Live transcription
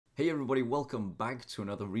Hey everybody, welcome back to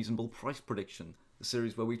another reasonable price prediction, the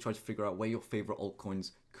series where we try to figure out where your favorite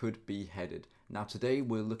altcoins could be headed. Now today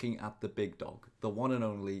we're looking at the big dog, the one and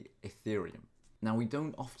only Ethereum. Now we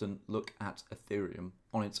don't often look at Ethereum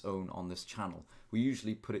on its own on this channel. We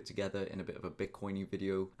usually put it together in a bit of a Bitcoiny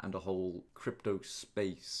video and a whole crypto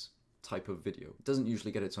space type of video. It doesn't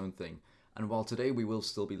usually get its own thing. And while today we will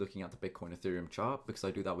still be looking at the Bitcoin Ethereum chart, because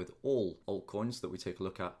I do that with all altcoins that we take a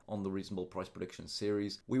look at on the Reasonable Price Prediction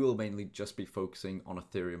series, we will mainly just be focusing on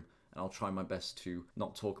Ethereum, and I'll try my best to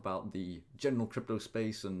not talk about the general crypto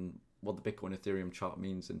space and what the Bitcoin Ethereum chart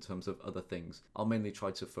means in terms of other things. I'll mainly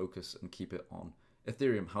try to focus and keep it on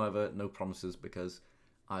Ethereum. However, no promises, because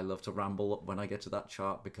I love to ramble when I get to that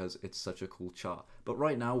chart because it's such a cool chart. But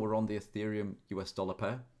right now we're on the Ethereum US dollar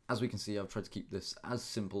pair. As we can see, I've tried to keep this as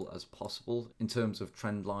simple as possible. In terms of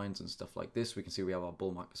trend lines and stuff like this, we can see we have our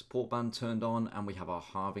bull market support band turned on and we have our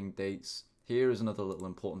halving dates. Here is another little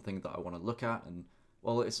important thing that I want to look at, and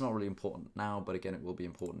well, it's not really important now, but again, it will be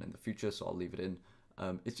important in the future, so I'll leave it in.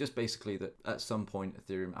 It's just basically that at some point,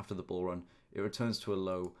 Ethereum, after the bull run, it returns to a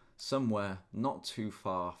low somewhere not too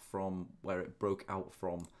far from where it broke out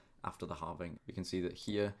from after the halving. We can see that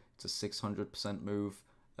here it's a 600% move.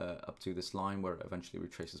 Up to this line where it eventually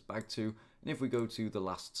retraces back to. And if we go to the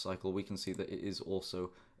last cycle, we can see that it is also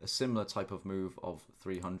a similar type of move of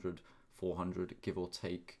 300, 400, give or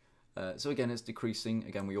take. So again, it's decreasing.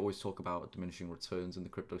 Again, we always talk about diminishing returns in the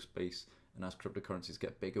crypto space, and as cryptocurrencies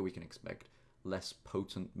get bigger, we can expect less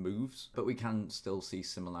potent moves, but we can still see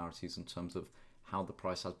similarities in terms of how the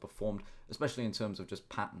price has performed, especially in terms of just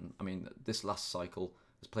pattern. I mean, this last cycle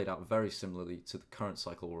has played out very similarly to the current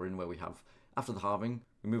cycle we're in, where we have, after the halving,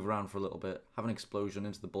 we move around for a little bit, have an explosion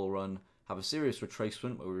into the bull run, have a serious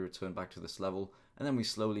retracement where we return back to this level, and then we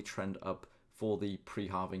slowly trend up for the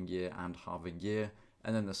pre-halving year and halving year,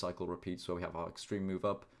 and then the cycle repeats where we have our extreme move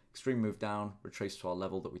up, extreme move down, retrace to our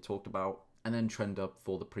level that we talked about, and then trend up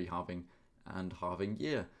for the pre-halving and halving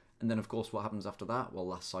year. And then of course what happens after that? Well,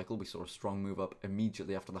 last cycle we saw a strong move up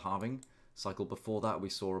immediately after the halving. Cycle before that we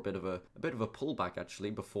saw a bit of a pullback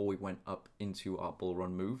actually before we went up into our bull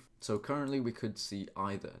run move. So currently we could see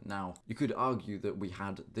either. Now you could argue that we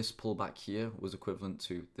had this pullback here was equivalent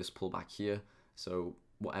to this pullback here, so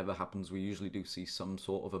whatever happens we usually do see some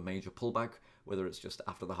sort of a major pullback, whether it's just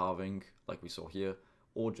after the halving like we saw here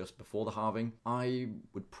or just before the halving. I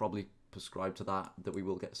would probably prescribe to that we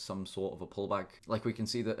will get some sort of a pullback. Like we can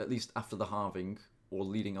see that at least after the halving or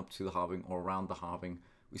leading up to the halving or around the halving,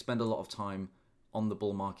 we spend a lot of time on the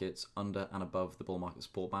bull markets under and above the bull market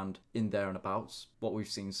support band, in there and abouts. What we've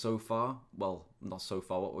seen so far, well, not so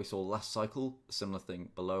far, what we saw last cycle, a similar thing,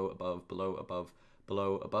 below, above, below, above,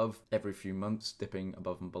 below, above, every few months dipping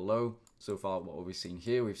above and below. So far, what have we seen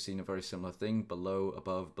here? We've seen a very similar thing, below,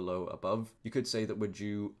 above, below, above. You could say that we're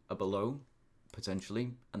due a below,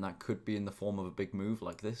 potentially, and that could be in the form of a big move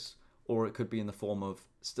like this, or it could be in the form of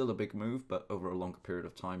still a big move, but over a longer period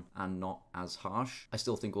of time and not as harsh. I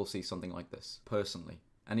still think we'll see something like this, personally.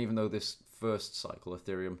 And even though this first cycle,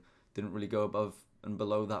 Ethereum, didn't really go above and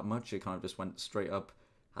below that much, it kind of just went straight up,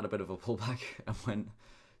 had a bit of a pullback, and went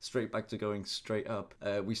straight back to going straight up.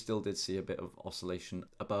 We still did see a bit of oscillation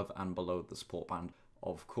above and below the support band,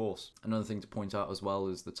 of course. Another thing to point out as well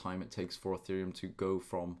is the time it takes for Ethereum to go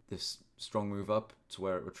from this strong move up to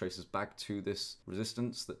where it retraces back to this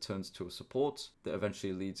resistance that turns to a support that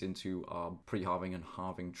eventually leads into our pre-halving and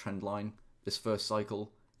halving trend line. This first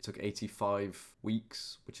cycle, it took 85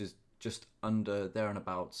 weeks, which is just under there and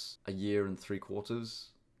abouts a year and 3/4,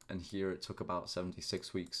 and here it took about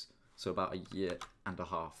 76 weeks. So about a year and a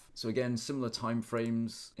half. So again, similar time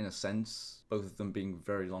frames in a sense, both of them being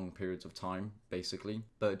very long periods of time, basically,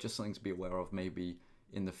 but just something to be aware of maybe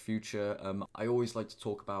in the future. I always like to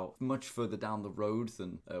talk about much further down the road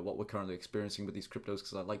than what we're currently experiencing with these cryptos,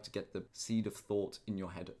 because I like to get the seed of thought in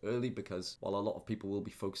your head early, because while a lot of people will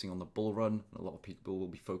be focusing on the bull run, and a lot of people will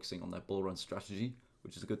be focusing on their bull run strategy,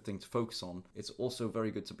 which is a good thing to focus on, it's also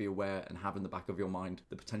very good to be aware and have in the back of your mind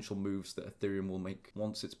the potential moves that Ethereum will make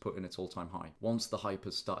once it's put in its all-time high. Once the hype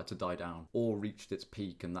has started to die down or reached its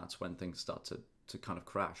peak, and that's when things start to kind of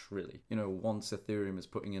crash, really. You know, once Ethereum is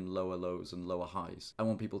putting in lower lows and lower highs, I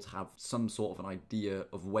want people to have some sort of an idea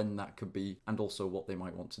of when that could be and also what they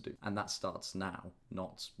might want to do. And that starts now,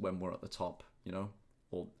 not when we're at the top, you know?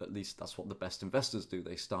 Or at least that's what the best investors do.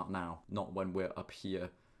 They start now, not when we're up here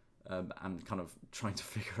and kind of trying to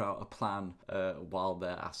figure out a plan while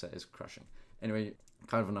their asset is crashing. Anyway,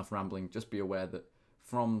 kind of enough rambling. Just be aware that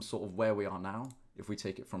from sort of where we are now, if we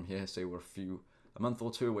take it from here, say we're a month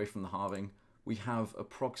or two away from the halving, we have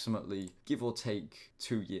approximately, give or take,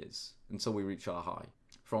 2 years until we reach our high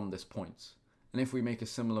from this point. And if we make a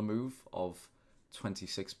similar move of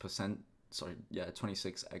 26%,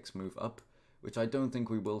 26x move up, which I don't think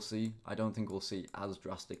we will see. I don't think we'll see as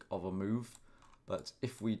drastic of a move, but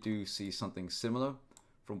if we do see something similar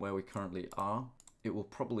from where we currently are, it would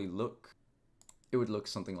look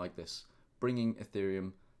something like this, bringing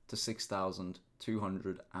Ethereum to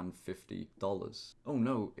 $6,250. Oh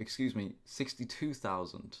no, excuse me,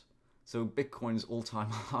 62,000. So Bitcoin's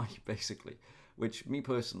all-time high, basically, which me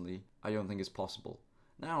personally, I don't think is possible.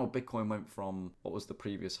 Now Bitcoin went from, what was the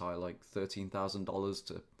previous high, like $13,000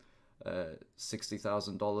 to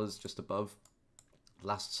 $60,000, just above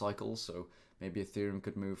last cycle. So maybe Ethereum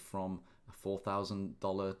could move from a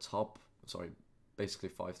 $4,000 top, basically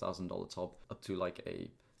 $5,000 top, up to like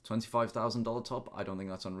a $25,000 top. I don't think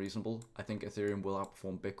that's unreasonable. I think Ethereum will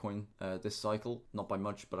outperform Bitcoin this cycle, not by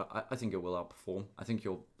much, but I think it will outperform. I think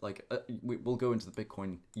we'll go into the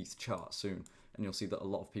Bitcoin ETH chart soon, and you'll see that a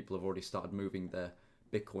lot of people have already started moving their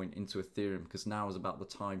Bitcoin into Ethereum, because now is about the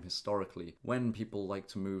time historically when people like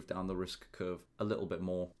to move down the risk curve a little bit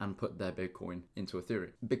more and put their Bitcoin into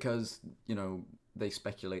Ethereum, because they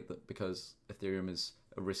speculate that because Ethereum is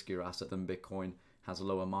a riskier asset than Bitcoin, has a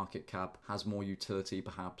lower market cap, has more utility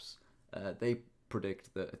perhaps, they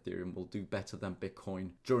predict that Ethereum will do better than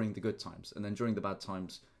Bitcoin during the good times, and then during the bad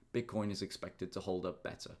times Bitcoin is expected to hold up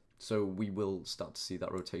better. So we will start to see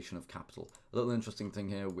that rotation of capital. A little interesting thing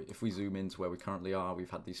here, if we zoom into where we currently are,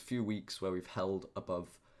 we've had these few weeks where we've held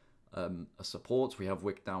above a support. We have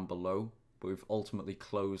wick down below, but we've ultimately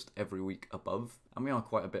closed every week above. And we are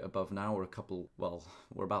quite a bit above now. We're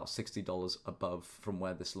about $60 above from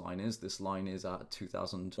where this line is. This line is at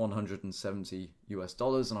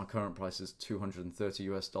 $2,170 and our current price is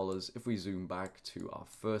 $230. If we zoom back to our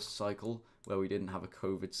first cycle, where we didn't have a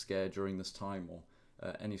COVID scare during this time, or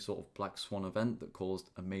any sort of black swan event that caused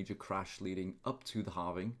a major crash leading up to the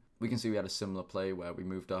halving, we can see we had a similar play where we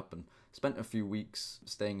moved up and spent a few weeks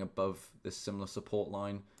staying above this similar support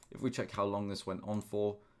line. If we check how long this went on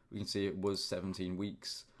for, we can see it was 17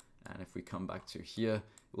 weeks. And if we come back to here,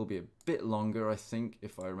 it will be a bit longer, I think,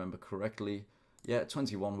 if I remember correctly. Yeah,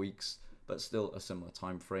 21 weeks, but still a similar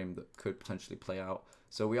time frame that could potentially play out.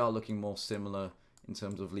 So we are looking more similar in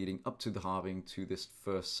terms of leading up to the halving to this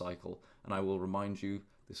first cycle. And I will remind you,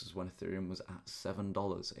 this is when Ethereum was at $7,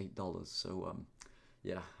 $8. So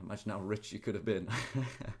yeah, imagine how rich you could have been.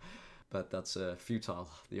 But that's futile.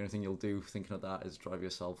 The only thing you'll do thinking of that is drive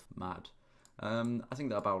yourself mad. I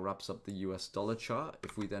think that about wraps up the US dollar chart.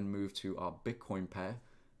 If we then move to our Bitcoin pair,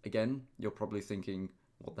 again, you're probably thinking,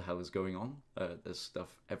 what the hell is going on? There's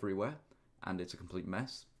stuff everywhere and it's a complete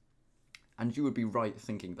mess. And you would be right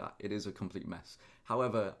thinking that it is a complete mess.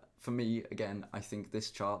 However, for me, again, I think this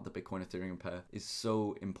chart, the Bitcoin Ethereum pair, is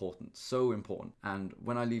so important, so important. And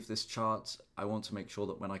when I leave this chart, I want to make sure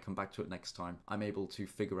that when I come back to it next time, I'm able to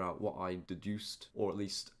figure out what I deduced, or at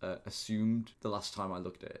least assumed the last time I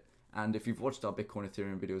looked at it. And if you've watched our Bitcoin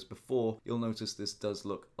Ethereum videos before, you'll notice this does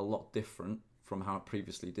look a lot different from how it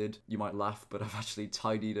previously did. You might laugh, but I've actually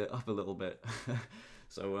tidied it up a little bit.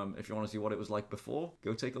 So if you want to see what it was like before,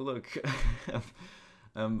 go take a look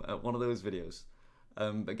at one of those videos.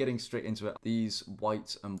 But getting straight into it, these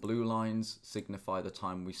white and blue lines signify the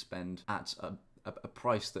time we spend at a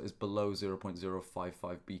price that is below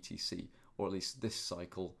 0.055 BTC, or at least this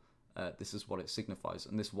cycle, this is what it signifies.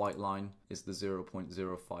 And this white line is the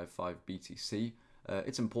 0.055 BTC.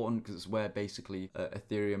 It's important because it's where basically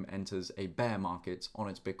Ethereum enters a bear market on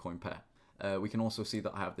its Bitcoin pair. We can also see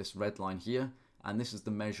that I have this red line here, and this is the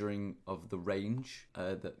measuring of the range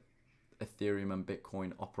that Ethereum and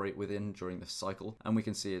Bitcoin operate within during this cycle. And we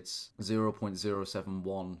can see it's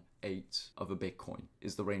 0.0718 of a Bitcoin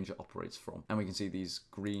is the range it operates from. And we can see these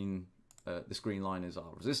green, this green line is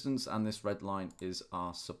our resistance, and this red line is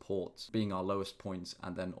our support, being our lowest point,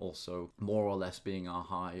 and then also more or less being our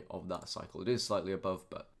high of that cycle. It is slightly above,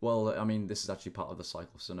 but, well, I mean, this is actually part of the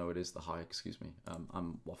cycle, so no, it is the high, excuse me,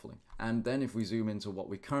 I'm waffling. And then if we zoom into what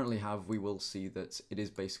we currently have, we will see that it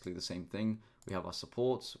is basically the same thing. We have our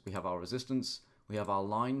support, we have our resistance, we have our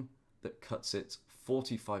line that cuts it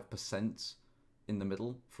 45% in the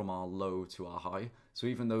middle from our low to our high. So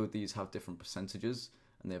even though these have different percentages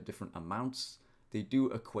and they have different amounts, they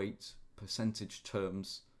do equate percentage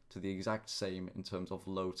terms to the exact same in terms of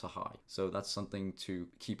low to high. So that's something to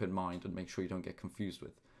keep in mind and make sure you don't get confused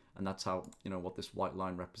with. And that's how, what this white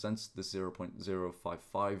line represents, the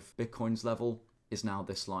 0.055 Bitcoins level is now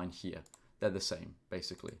this line here. They're the same,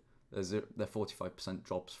 basically. They're 45%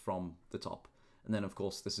 drops from the top. And then, of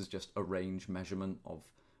course, this is just a range measurement of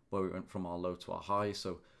where we went from our low to our high.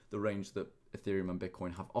 So the range that Ethereum and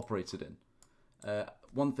Bitcoin have operated in.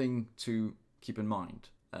 One thing to keep in mind,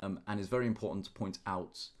 and is very important to point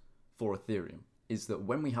out for Ethereum, is that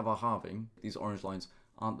when we have our halving, these orange lines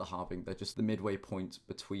aren't the halving, they're just the midway point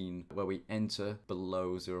between where we enter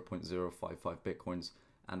below 0.055 Bitcoins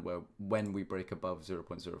and when we break above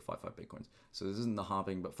 0.055 Bitcoins. So this isn't the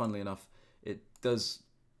halving, but funnily enough,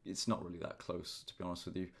 it's not really that close, to be honest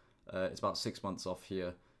with you. It's about 6 months off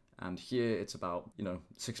here, and here it's about,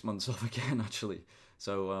 6 months off again, actually.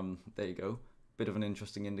 So there you go. Bit of an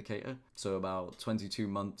interesting indicator. So about 22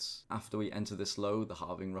 months after we enter this low, the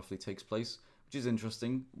halving roughly takes place, which is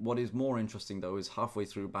interesting. What is more interesting though is halfway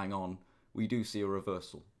through bang on, we do see a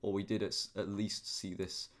reversal, or we did at least see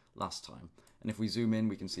this last time. And if we zoom in,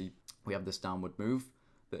 we can see we have this downward move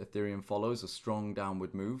that Ethereum follows, a strong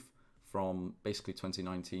downward move from basically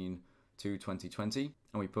 2019 to 2020,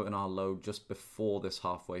 and we put in our low just before this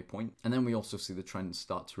halfway point. And then we also see the trend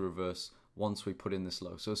start to reverse once we put in this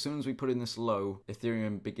low. So as soon as we put in this low,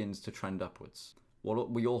 Ethereum begins to trend upwards.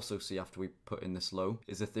 What we also see after we put in this low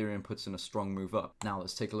is Ethereum puts in a strong move up. Now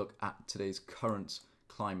let's take a look at today's current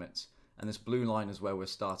climate. And this blue line is where we're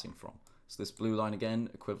starting from. So this blue line again,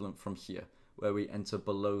 equivalent from here, where we enter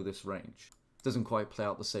below this range. It doesn't quite play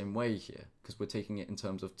out the same way here because we're taking it in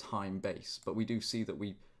terms of time base, but we do see that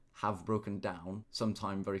we have broken down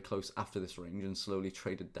sometime very close after this range and slowly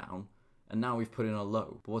traded down. And now we've put in a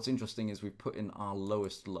low. But what's interesting is we've put in our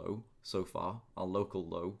lowest low so far, our local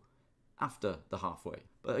low, after the halfway.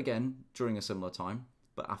 But again, during a similar time,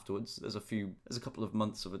 but afterwards, there's a couple of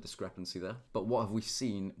months of a discrepancy there. But what have we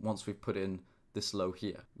seen once we've put in this low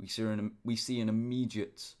here? We see an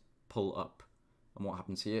immediate pull up. And what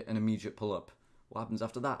happens here? An immediate pull up. What happens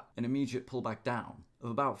after that? An immediate pullback down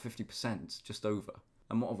of about 50%, just over.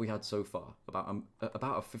 And what have we had so far? About a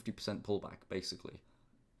 50% pullback, basically.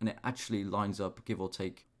 And it actually lines up, give or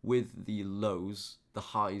take, with the lows, the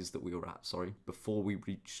highs that we were at, before we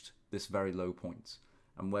reached this very low point.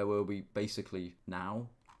 And where were we basically now?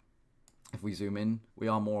 If we zoom in, we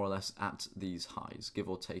are more or less at these highs, give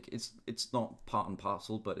or take. It's not part and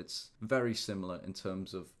parcel, but it's very similar in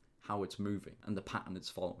terms of how it's moving and the pattern it's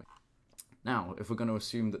following. Now, if we're going to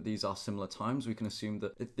assume that these are similar times, we can assume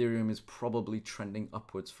that Ethereum is probably trending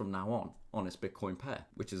upwards from now on its Bitcoin pair,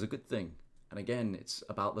 which is a good thing. And again, it's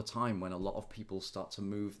about the time when a lot of people start to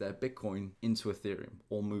move their Bitcoin into Ethereum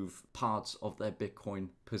or move parts of their Bitcoin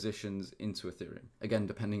positions into Ethereum. Again,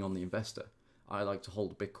 depending on the investor. I like to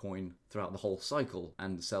hold Bitcoin throughout the whole cycle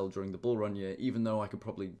and sell during the bull run year, even though I could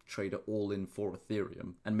probably trade it all in for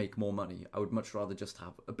Ethereum and make more money. I would much rather just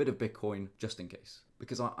have a bit of Bitcoin just in case,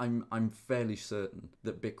 because I'm fairly certain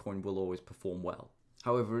that Bitcoin will always perform well.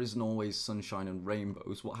 However, it isn't always sunshine and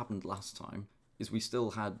rainbows. What happened last time is we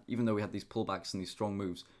still had, even though we had these pullbacks and these strong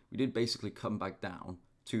moves, we did basically come back down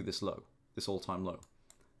to this low, this all-time low.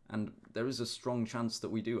 And there is a strong chance that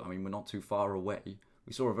we do. I mean, we're not too far away.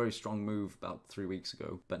 We saw a very strong move about 3 weeks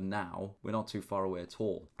ago, but now we're not too far away at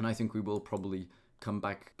all. And I think we will probably come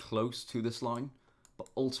back close to this line, but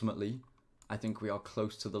ultimately, I think we are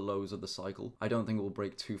close to the lows of the cycle. I don't think it will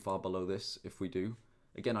break too far below this if we do.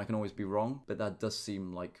 Again, I can always be wrong, but that does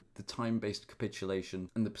seem like the time-based capitulation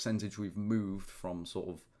and the percentage we've moved from sort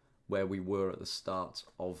of where we were at the start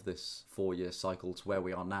of this 4-year cycle to where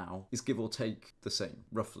we are now is give or take the same,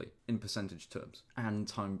 roughly, in percentage terms and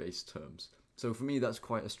time-based terms. So for me, that's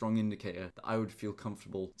quite a strong indicator that I would feel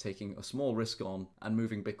comfortable taking a small risk on and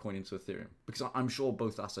moving Bitcoin into Ethereum, because I'm sure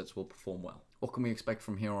both assets will perform well. What can we expect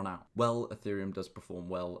from here on out? Well, Ethereum does perform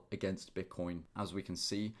well against Bitcoin, as we can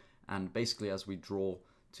see. And basically, as we draw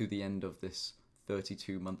to the end of this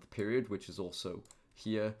 32-month period, which is also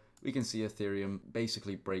here, we can see Ethereum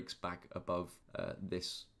basically breaks back above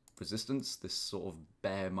this resistance, this sort of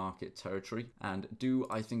bear market territory. And do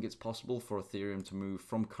I think it's possible for Ethereum to move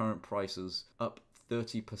from current prices up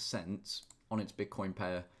 30% on its Bitcoin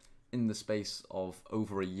pair in the space of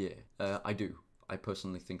over a year? I do. I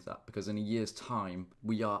personally think that, because in a year's time,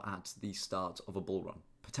 we are at the start of a bull run,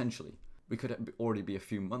 potentially. We could already be a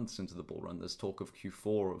few months into the bull run. There's talk of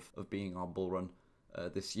Q4 of being our bull run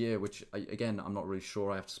this year, which, again, I'm not really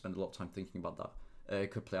sure. I have to spend a lot of time thinking about that.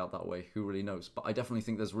 It could play out that way. Who really knows? But I definitely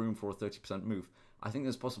think there's room for a 30% move. I think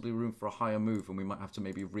there's possibly room for a higher move, and we might have to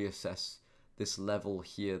maybe reassess this level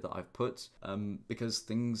here that I've put, because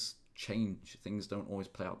things change. Things don't always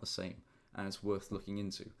play out the same, and it's worth looking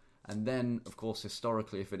into. And then, of course,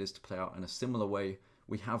 historically, if it is to play out in a similar way,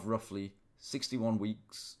 we have roughly 61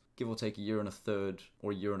 weeks, give or take a year and a third,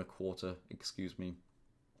 or a year and a quarter,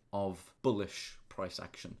 of bullish price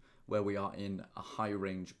action, where we are in a high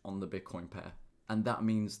range on the Bitcoin pair. And that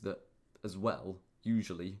means that, as well,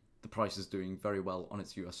 usually, the price is doing very well on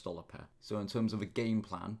its US dollar pair. So in terms of a game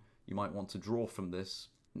plan, you might want to draw from this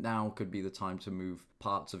now could be the time to move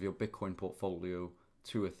parts of your Bitcoin portfolio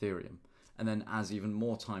to Ethereum. And then as even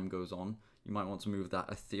more time goes on, you might want to move that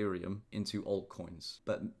Ethereum into altcoins.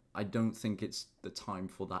 But I don't think it's the time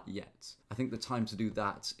for that yet. I think the time to do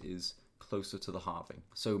that is closer to the halving.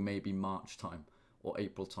 So maybe March time or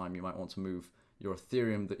April time, you might want to move your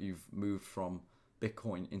Ethereum that you've moved from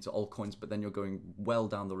Bitcoin into altcoins, but then you're going well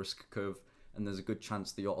down the risk curve, and there's a good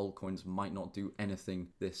chance that your altcoins might not do anything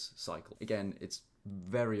this cycle. Again, it's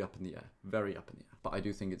very up in the air, very up in the air, but I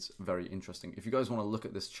do think it's very interesting. If you guys want to look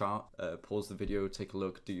at this chart, pause the video, take a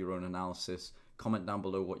look, do your own analysis, comment down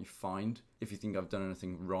below what you find. If you think I've done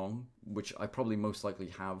anything wrong, which I probably most likely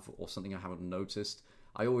have, or something I haven't noticed.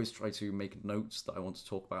 I always try to make notes that I want to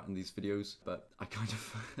talk about in these videos, but I kind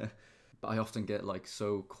of but I often get like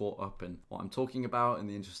so caught up in what I'm talking about and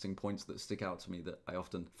the interesting points that stick out to me that I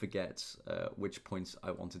often forget which points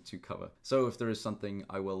I wanted to cover. So if there is something,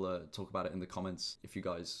 I will talk about it in the comments if you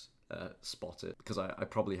guys spot it, because I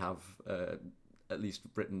probably have at least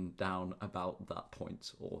written down about that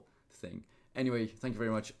point or thing. Anyway, thank you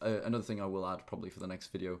very much. Another thing I will add probably for the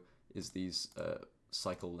next video is these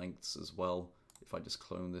cycle lengths as well. If I just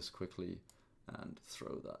clone this quickly and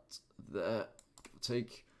throw that there,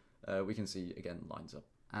 we can see again lines up.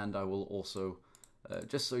 And I will also,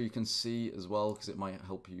 just so you can see as well, because it might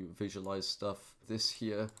help you visualize stuff, this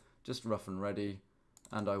here, just rough and ready.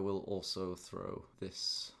 And I will also throw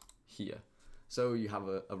this here. So you have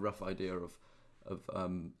a rough idea of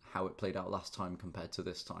how it played out last time compared to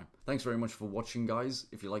this time. Thanks very much for watching, guys.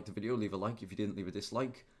 If you liked the video, leave a like. If you didn't, leave a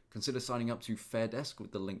dislike. Consider signing up to FairDesk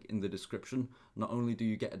with the link in the description. Not only do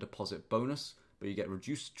you get a deposit bonus, but you get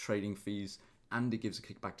reduced trading fees, and it gives a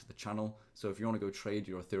kickback to the channel. So if you want to go trade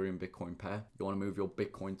your Ethereum Bitcoin pair, you want to move your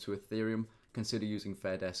Bitcoin to Ethereum, consider using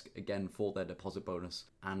FairDesk again for their deposit bonus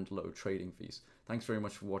and low trading fees. Thanks very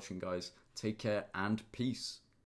much for watching, guys. Take care and peace.